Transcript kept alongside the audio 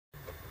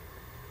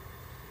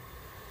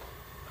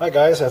Hi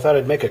guys, I thought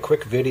I'd make a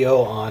quick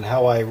video on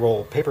how I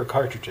roll paper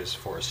cartridges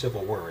for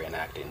Civil War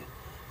reenacting.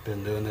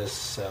 Been doing this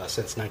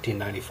since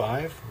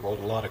 1995, rolled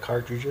a lot of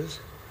cartridges,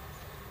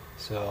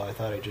 so I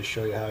thought I'd just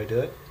show you how I do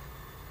it.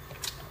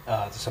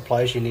 The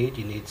supplies you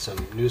need some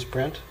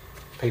newsprint,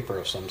 paper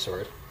of some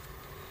sort.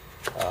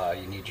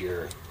 You need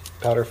your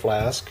powder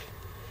flask.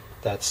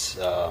 That's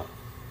got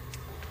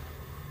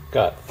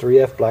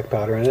 3F black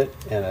powder in it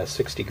and a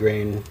 60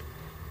 grain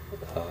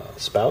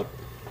spout.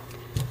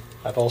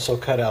 I've also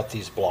cut out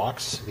these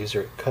blocks. These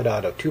are cut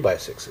out of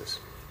 2x6s,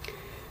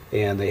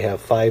 and they have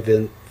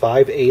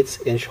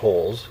 5/8 inch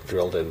holes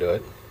drilled into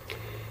it,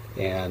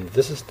 and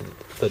this is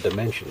the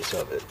dimensions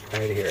of it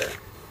right here.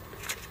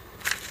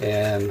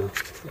 And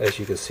as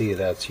you can see,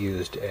 that's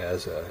used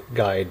as a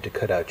guide to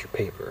cut out your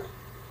paper.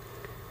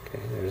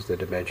 Okay, there's the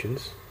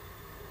dimensions.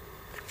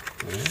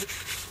 All right.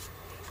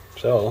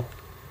 So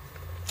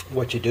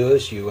what you do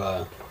is you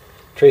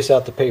trace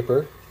out the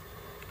paper,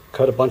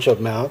 cut a bunch of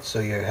them out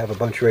so you have a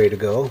bunch ready to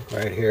go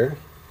right here.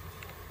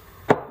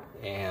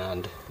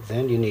 And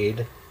then you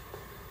need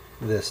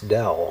this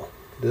dowel.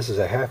 This is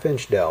a 1/2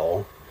 inch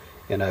dowel,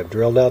 and I've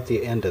drilled out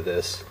the end of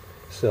this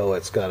so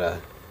it's got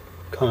a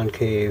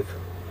concave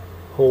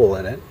hole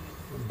in it,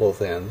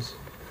 both ends.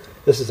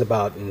 This is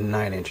about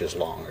 9 inches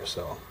long or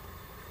so.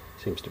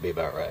 Seems to be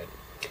about right.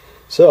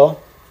 So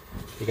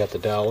you got the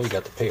dowel, you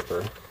got the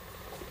paper.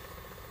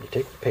 You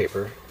take the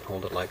paper,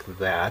 hold it like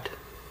that.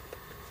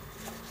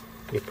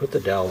 You put the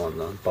dowel on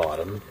the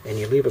bottom, and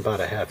you leave about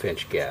a 1/2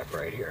 inch gap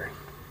right here.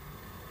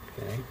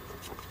 Okay.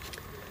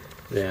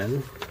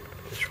 Then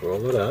just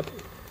roll it up.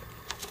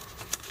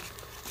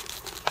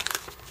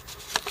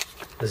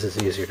 This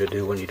is easier to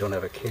do when you don't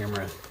have a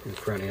camera in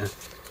front of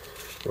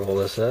you. Roll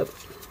this up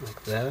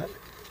like that.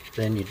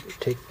 Then you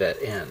take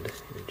that end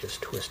and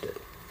just twist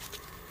it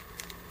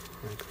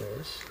like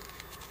this,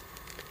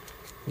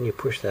 and you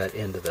push that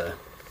into the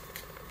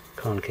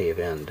concave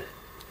end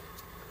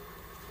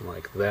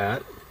like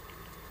that.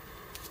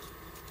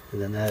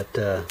 And then that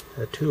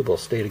tube will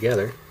stay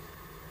together.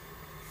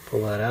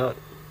 Pull that out.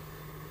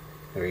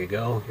 There you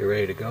go. You're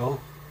ready to go.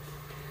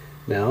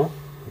 Now,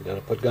 you got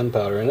to put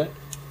gunpowder in it.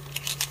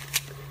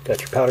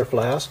 Got your powder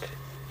flask.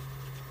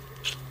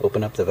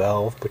 Open up the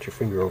valve. Put your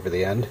finger over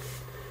the end.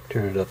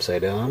 Turn it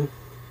upside down.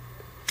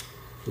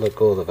 Let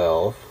go of the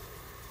valve.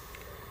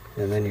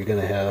 And then you're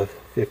going to have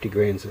 50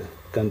 grains of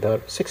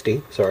gunpowder.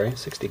 60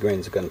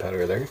 grains of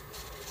gunpowder there.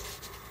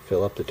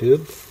 Fill up the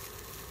tube.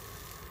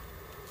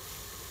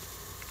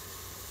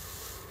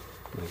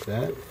 Like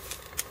that.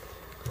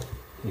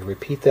 You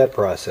repeat that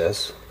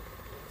process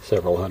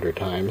several hundred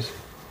times,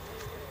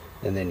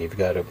 and then you've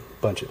got a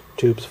bunch of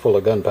tubes full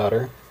of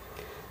gunpowder.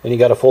 Then you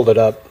got to fold it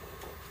up.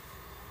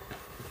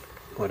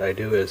 What I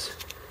do is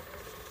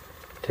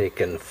take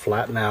and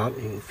flatten out.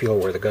 You can feel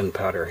where the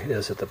gunpowder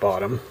is at the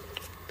bottom.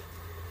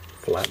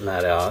 Flatten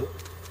that out,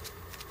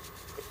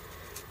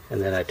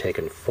 and then I take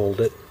and fold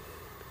it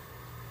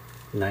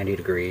 90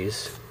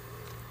 degrees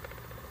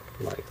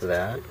like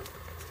that.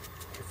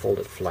 Fold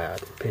it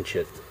flat, pinch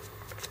it.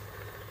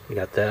 You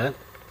got that,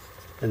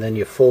 and then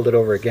you fold it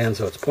over again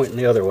so it's pointing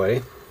the other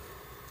way,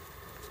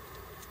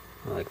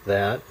 like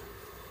that,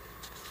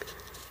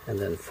 and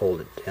then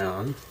fold it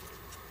down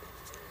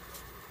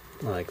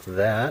like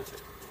that.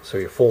 So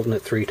you're folding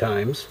it 3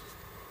 times.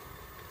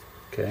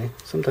 Okay.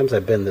 Sometimes I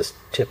bend this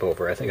tip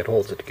over. I think it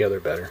holds it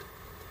together better.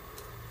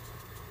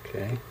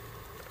 Okay.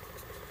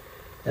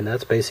 And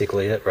that's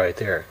basically it right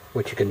there.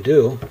 What you can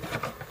do,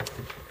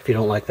 if you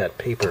don't like that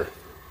paper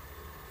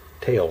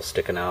tail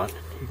sticking out,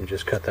 you can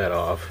just cut that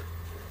off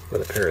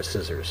with a pair of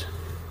scissors,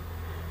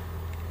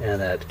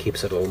 and that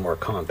keeps it a little more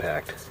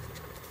compact.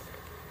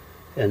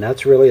 And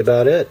that's really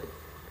about it.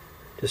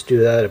 Just do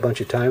that a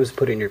bunch of times,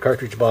 put it in your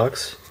cartridge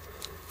box,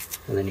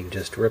 and then you can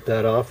just rip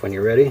that off when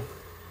you're ready.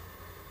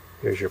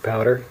 Here's your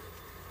powder.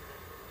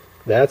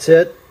 That's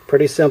it.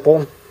 Pretty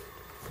simple,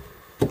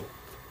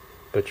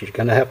 but you're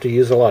going to have to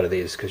use a lot of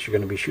these because you're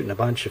going to be shooting a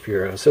bunch if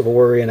you're a Civil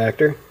War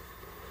reenactor.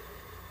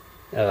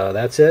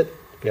 That's it.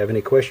 If you have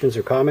any questions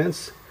or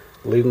comments,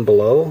 leave them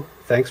below.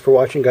 Thanks for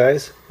watching,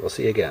 guys. We'll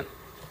see you again.